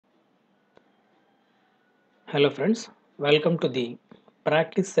Hello friends, welcome to the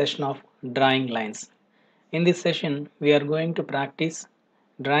practice session of drawing lines. In this session, we are going to practice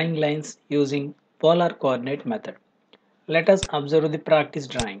drawing lines using polar coordinate method. Let us observe the practice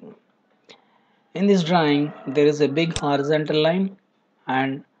drawing. In this drawing, there is a big horizontal line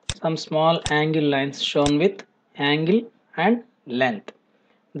and some small angle lines shown with angle and length.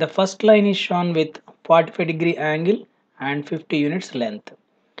 The first line is shown with 45-degree angle and 50 units length,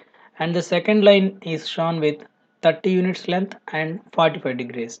 and the second line is shown with 30 units length and 45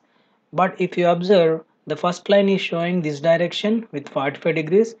 degrees. But if you observe, the first line is showing this direction with 45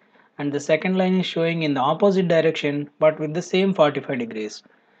 degrees and the second line is showing in the opposite direction but with the same 45 degrees.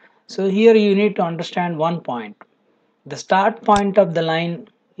 So here you need to understand one point. The start point of the line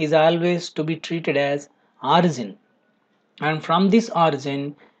is always to be treated as origin, and from this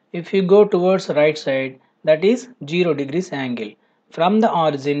origin if you go towards right side, that is 0 degrees angle. From the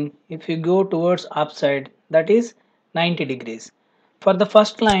origin if you go towards upside, that is 90 degrees. For the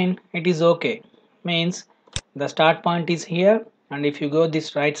first line it is okay, means the start point is here and if you go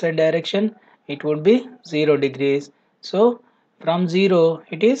this right side direction it would be 0 degrees. So from 0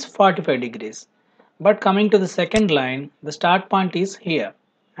 it is 45 degrees. But coming to the second line, the start point is here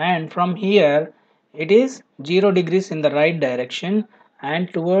and from here it is 0 degrees in the right direction,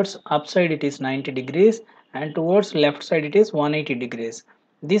 and towards upside it is 90 degrees and towards left side it is 180 degrees.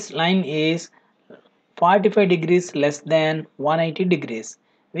 This line is 45 degrees less than 180 degrees,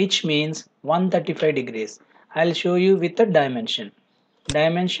 which means 135 degrees. I'll show you with the dimension.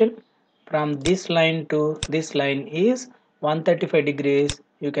 Dimension from this line to this line is 135 degrees.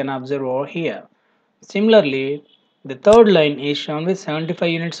 You can observe over here. Similarly, the third line is shown with 75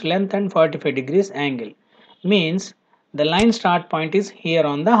 units length and 45 degrees angle. Means the line start point is here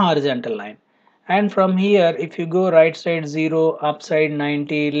on the horizontal line. And from here, if you go right side 0, upside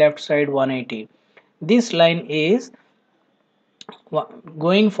 90, left side 180. This line is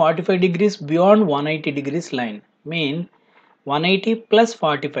going 45 degrees beyond 180 degrees line. Mean 180 plus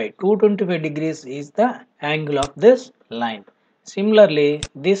 45, 225 degrees is the angle of this line. Similarly,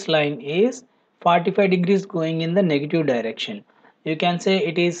 this line is 45 degrees going in the negative direction. You can say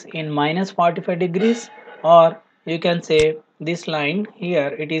it is in minus 45 degrees, or you can say this line here,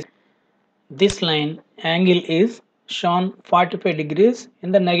 it is this line angle is shown 45 degrees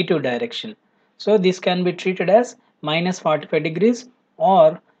in the negative direction. So this can be treated as minus 45 degrees,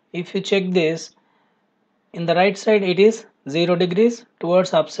 or if you check this, in the right side it is 0 degrees,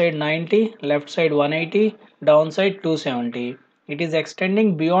 towards upside 90, left side 180, downside 270. It is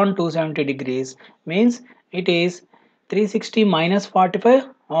extending beyond 270 degrees, means it is 360 minus 45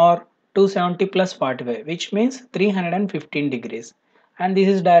 or 270 plus 45, which means 315 degrees. And this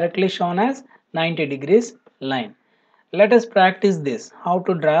is directly shown as 90 degrees line. Let us practice this, how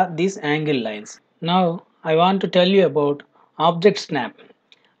to draw these angle lines. Now I want to tell you about object snap.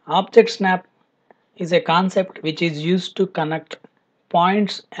 Object snap is a concept which is used to connect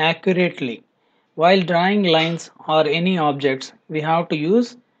points accurately. While drawing lines or any objects, we have to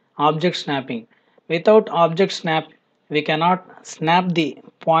use object snapping. Without object snap, we cannot snap the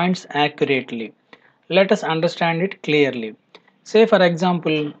points accurately. Let us understand it clearly. Say for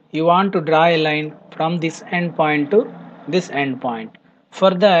example, you want to draw a line from this end point to this end point.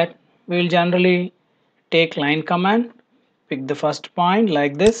 For that, we will generally take line command, pick the first point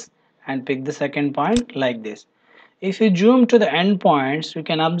like this and pick the second point like this. If you zoom to the endpoints, you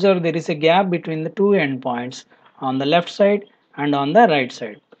can observe there is a gap between the two endpoints on the left side and on the right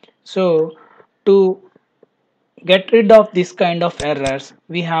side. So to get rid of this kind of errors,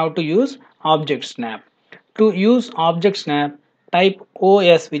 we have to use object snap. To use object snap, type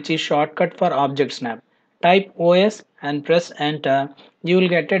OS, which is shortcut for object snap. Type OS and press enter. You will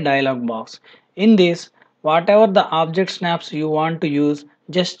get a dialog box. In this, whatever the object snaps you want to use,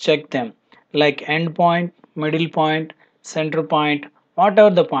 just check them, like end point, middle point, center point, whatever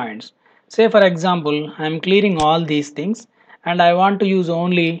the points. Say for example, I am clearing all these things and I want to use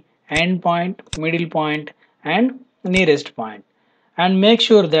only end point, middle point and nearest point. And make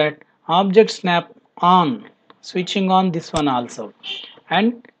sure that object snap on, switching on this one also,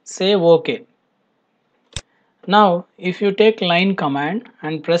 and say OK. Now if you take line command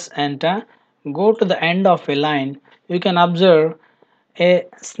and press enter, go to the end of a line, you can observe a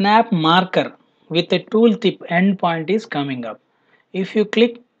snap marker with a tooltip endpoint is coming up. If you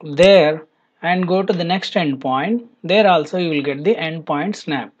click there and go to the next endpoint, there also you will get the endpoint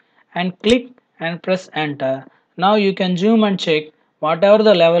snap, and click and press enter. Now you can zoom and check whatever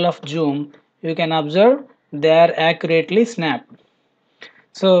the level of zoom, you can observe they are accurately snapped.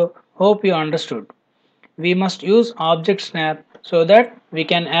 So hope you understood. We must use object snap so that we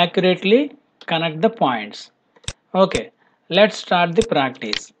can accurately connect the points. Okay, let's start the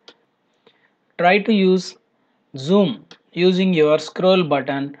practice. Try to use zoom using your scroll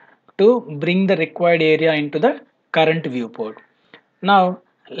button to bring the required area into the current viewport. Now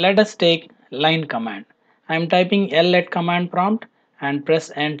let us take line command. I am typing L at command prompt and press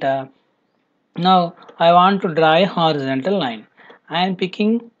enter. Now I want to draw a horizontal line. I am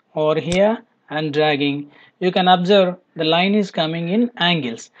picking over here and dragging. You can observe the line is coming in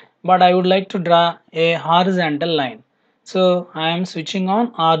angles, but I would like to draw a horizontal line. So I am switching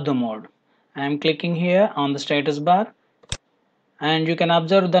on ortho mode. I am clicking here on the status bar and you can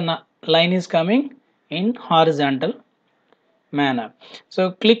observe the line is coming in horizontal manner.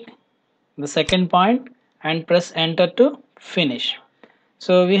 So click the second point and press enter to finish.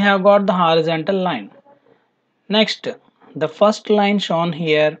 So we have got the horizontal line. Next, the first line shown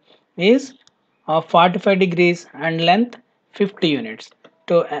here is of 45 degrees and length 50 units.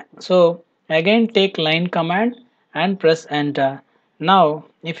 So again take line command and press enter. Now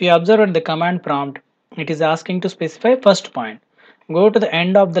if you observe at the command prompt, it is asking to specify first point. Go to the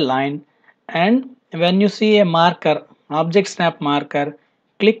end of the line and when you see a marker, object snap marker,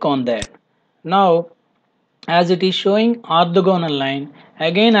 click on that. Now as it is showing orthogonal line,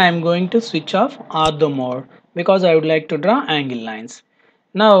 again I am going to switch off ortho mode because I would like to draw angle lines.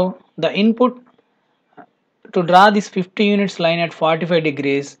 Now the input to draw this 50 units line at 45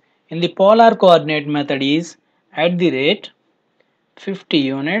 degrees in the polar coordinate method is at the rate 50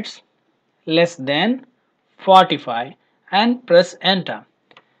 units less than 45 and press enter.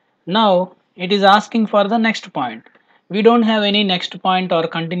 Now it is asking for the next point. We don't have any next point or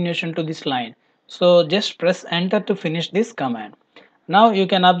continuation to this line. So just press enter to finish this command. Now you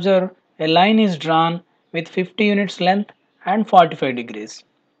can observe a line is drawn with 50 units length and 45 degrees.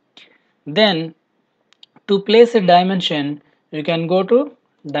 Then to place a dimension, you can go to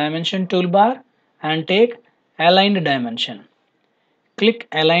dimension toolbar and take aligned dimension. Click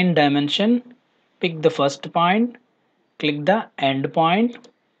align dimension, pick the first point, click the end point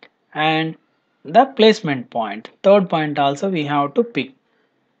and the placement point. Third point also we have to pick.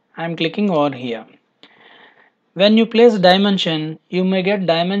 I am clicking over here. When you place dimension, you may get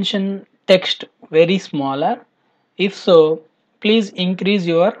dimension text very smaller. If so, please increase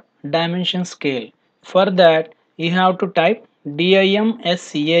your dimension scale. For that, you have to type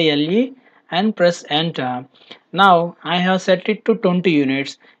DIMSCALE and press enter. Now I have set it to 20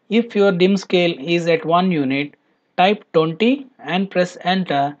 units. If your dim scale is at 1 unit, type 20 and press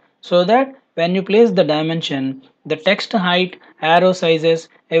enter so that when you place the dimension, the text height, arrow sizes,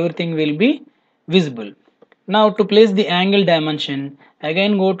 everything will be visible. Now to place the angle dimension,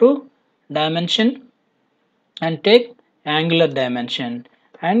 again go to dimension and take angular dimension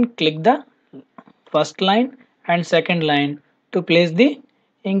and click the first line and second line to place the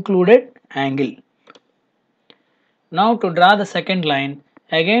included angle. Now to draw the second line,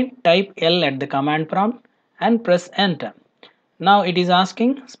 again type L at the command prompt and press enter. Now it is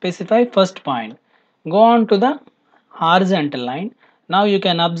asking specify first point. Go on to the horizontal line. Now you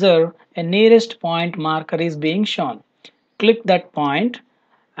can observe a nearest point marker is being shown. Click that point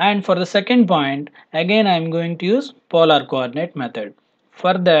and for the second point again I am going to use polar coordinate method.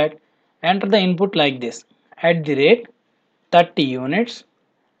 For that enter the input like this at the rate 30 units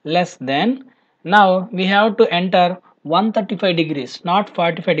less than. Now we have to enter 135 degrees, not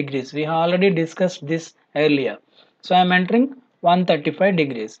 45 degrees. We have already discussed this earlier. So I am entering 135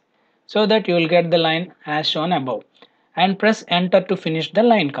 degrees so that you will get the line as shown above and press enter to finish the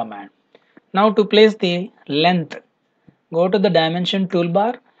line command. Now to place the length, go to the dimension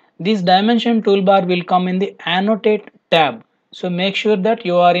toolbar. This dimension toolbar will come in the annotate tab. So make sure that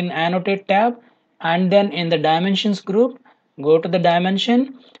you are in annotate tab and then in the dimensions group, go to the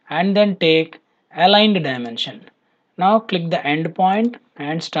dimension and then take aligned dimension. Now click the end point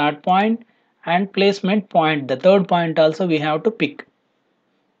and start point and placement point. The third point also we have to pick.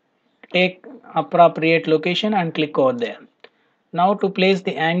 Take appropriate location and click over there. Now to place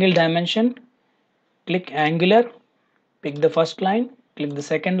the angle dimension, click angular, pick the first line, click the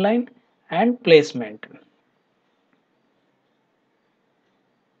second line and placement.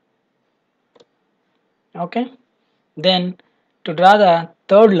 Okay. Then to draw the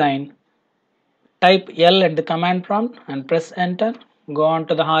third line, type L at the command prompt and press enter. Go on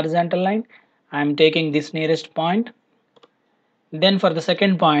to the horizontal line. I am taking this nearest point. Then for the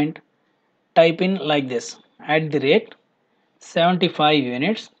second point, type in like this at the rate 75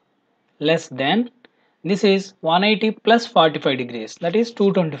 units less than, this is 180 plus 45 degrees, that is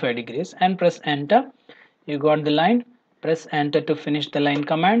 225 degrees and press enter. You got the line. Press enter to finish the line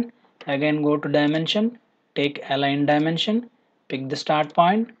command. Again go to dimension, take align dimension, pick the start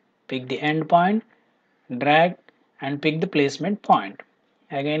point, pick the end point, drag and pick the placement point.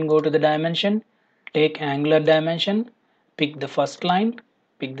 Again go to the dimension, take angular dimension, pick the first line,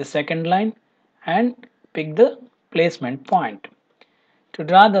 pick the second line and pick the placement point. To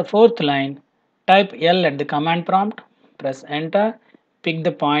draw the fourth line, type L at the command prompt, press enter, pick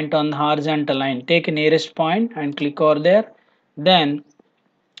the point on the horizontal line, take a nearest point and click over there, then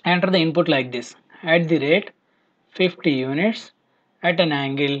enter the input like this, at the rate 50 units at an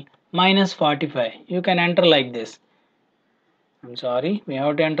angle minus 45. You can enter like this. I'm sorry, we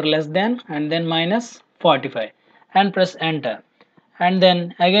have to enter less than and then minus 45 and press enter. And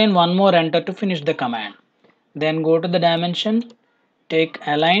then again one more enter to finish the command. Then go to the dimension, take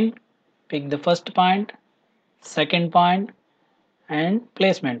align, pick the first point, second point and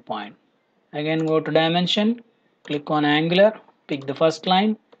placement point. Again go to dimension, click on angular, pick the first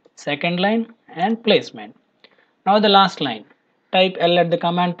line, second line and placement. Now the last line, type L at the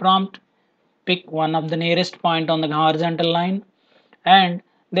command prompt, pick one of the nearest point on the horizontal line, and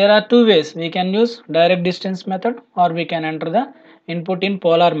there are two ways. We can use direct distance method or we can enter the input in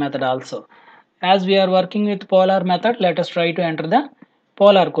polar method also. As we are working with polar method, let us try to enter the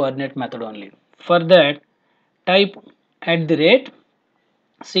polar coordinate method only. For that, type at the rate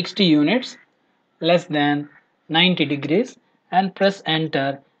 60 units less than 90 degrees and press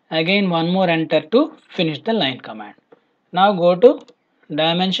enter. Again one more enter to finish the line command. Now go to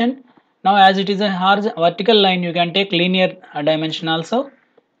dimension. Now as it is a vertical line, you can take linear dimension also.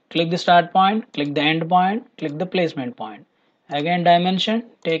 Click the start point, click the end point, click the placement point. Again dimension,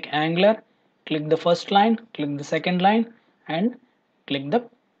 take angular, click the first line, click the second line and click the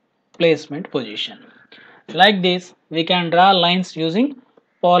placement position. Like this, we can draw lines using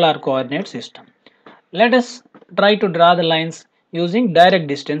polar coordinate system. Let us try to draw the lines using direct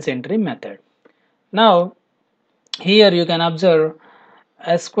distance entry method. Now, here you can observe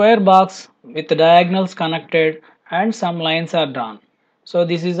a square box with diagonals connected and some lines are drawn. So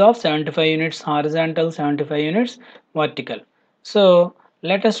this is of 75 units horizontal, 75 units vertical. So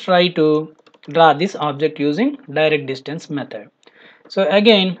let us try to draw this object using direct distance method. So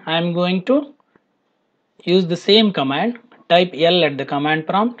again I am going to use the same command, type L at the command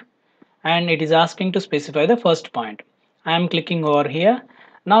prompt and it is asking to specify the first point. I am clicking over here.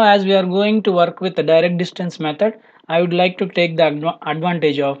 Now as we are going to work with the direct distance method, I would like to take the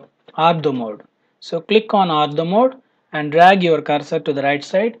advantage of ortho mode. So click on ortho mode and drag your cursor to the right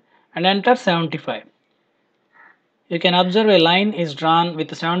side and enter 75. You can observe a line is drawn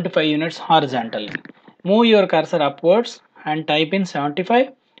with 75 units horizontally. Move your cursor upwards and type in 75,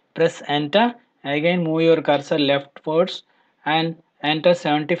 press enter. Again move your cursor leftwards and enter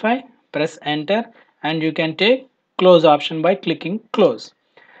 75, press enter and you can take close option by clicking close.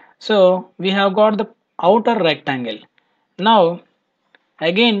 So we have got the outer rectangle. Now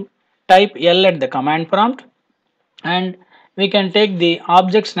again type L at the command prompt and we can take the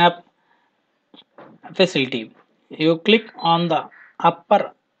object snap facility. You click on the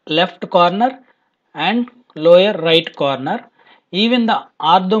upper left corner and lower right corner. Even the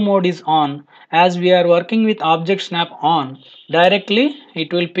ortho mode is on. As we are working with object snap on, directly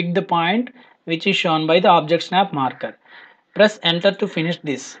it will pick the point which is shown by the object snap marker. Press enter to finish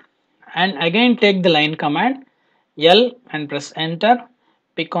this and again take the line command L and press enter.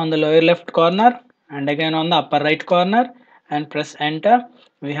 Pick on the lower left corner and again on the upper right corner and press enter.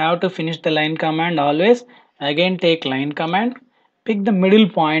 We have to finish the line command always. Again take line command, pick the middle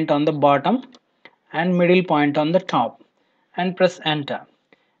point on the bottom and middle point on the top and press enter.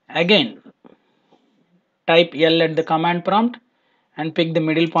 Again type L at the command prompt and pick the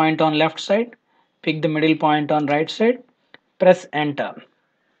middle point on left side, pick the middle point on right side, press enter.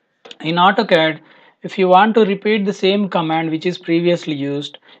 In AutoCAD, if you want to repeat the same command which is previously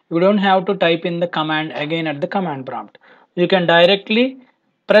used, you don't have to type in the command again at the command prompt. You can directly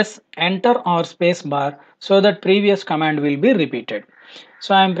press enter or space bar so that previous command will be repeated.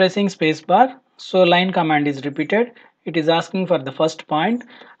 So I am pressing space bar, so line command is repeated. It is asking for the first point.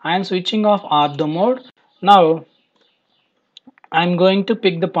 I am switching off ortho mode. Now I am going to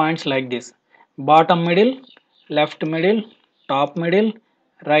pick the points like this: bottom middle, left middle, top middle,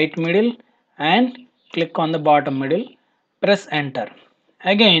 right middle and click on the bottom middle. Press enter.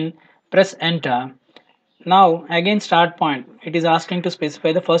 Again press enter. Now again start point. It is asking to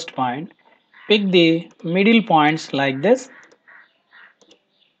specify the first point. Pick the middle points like this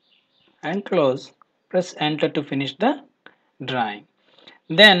and close. Press enter to finish the drawing.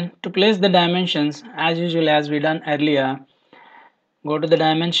 Then to place the dimensions, as usual as we done earlier, go to the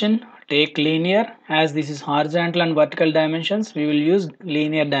dimension, take linear. As this is horizontal and vertical dimensions, we will use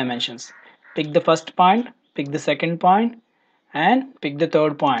linear dimensions. Pick the first point, pick the second point and pick the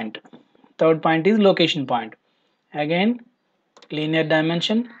third point. Third point is location point. again linear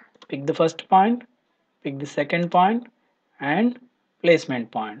dimension, pick the first point, pick the second point, and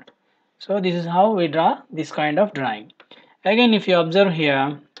placement point. So this is how we draw this kind of drawing. Again, if you observe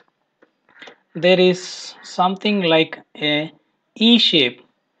here, there is something like a E shape.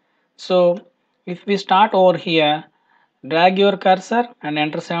 So if we start over here, drag your cursor and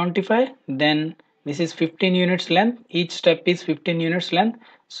enter 75, then this is 15 units length, each step is 15 units length.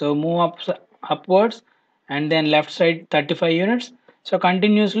 So move upwards, and then left side 35 units. So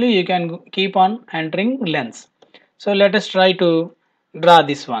continuously you can keep on entering lengths. So let us try to draw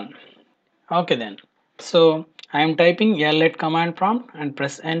this one. Okay then. So I am typing L8 command prompt and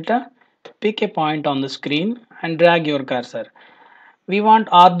press enter. Pick a point on the screen and drag your cursor. We want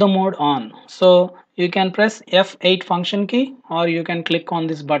ortho mode on, so you can press F8 function key, or you can click on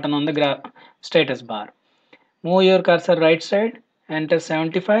this button on the status bar. Move your cursor right side, enter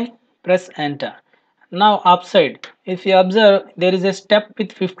 75, press enter. Now upside, if you observe, there is a step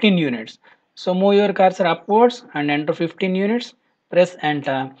with 15 units. So move your cursor upwards and enter 15 units, press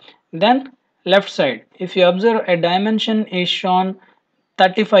enter. Then left side, if you observe, a dimension is shown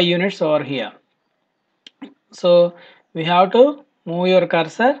 35 units over here. So we have to move your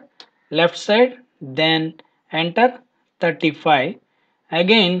cursor left side, then enter 35.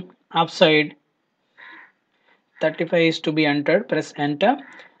 Again upside, 35 is to be entered, press enter.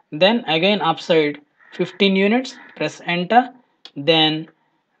 Then again upside 15 units, press enter. Then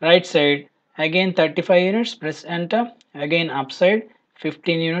right side again 35 units, press enter. Again upside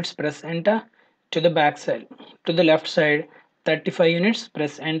 15 units, press enter. To the back side, to the left side 35 units,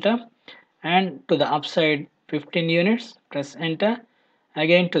 press enter. And to the upside 15 units, press enter.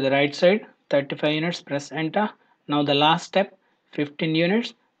 Again to the right side 35 units, press enter. Now the last step 15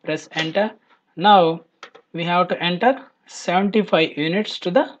 units, press enter. Now we have to enter 75 units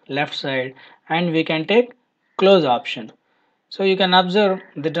to the left side, and we can take close option. So you can observe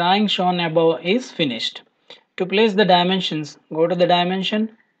the drawing shown above is finished. To place the dimensions, go to the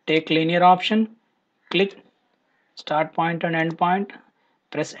dimension, take linear option, click start point and end point,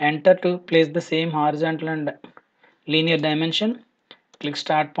 press enter to place the same horizontal and linear dimension, click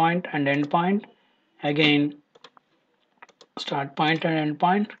start point and end point, again start point and end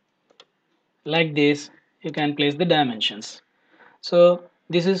point. Like this you can place the dimensions. So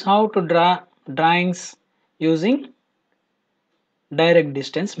this is how to draw drawings using direct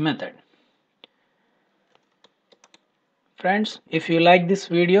distance method. Friends, if you like this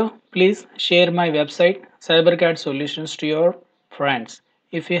video, please share my website CyberCAD Solutions to your friends.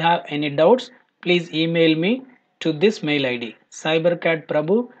 If you have any doubts, please email me to this mail ID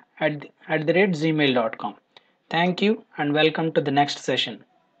cybercadprabhu@gmail.com. Thank you and welcome to the next session.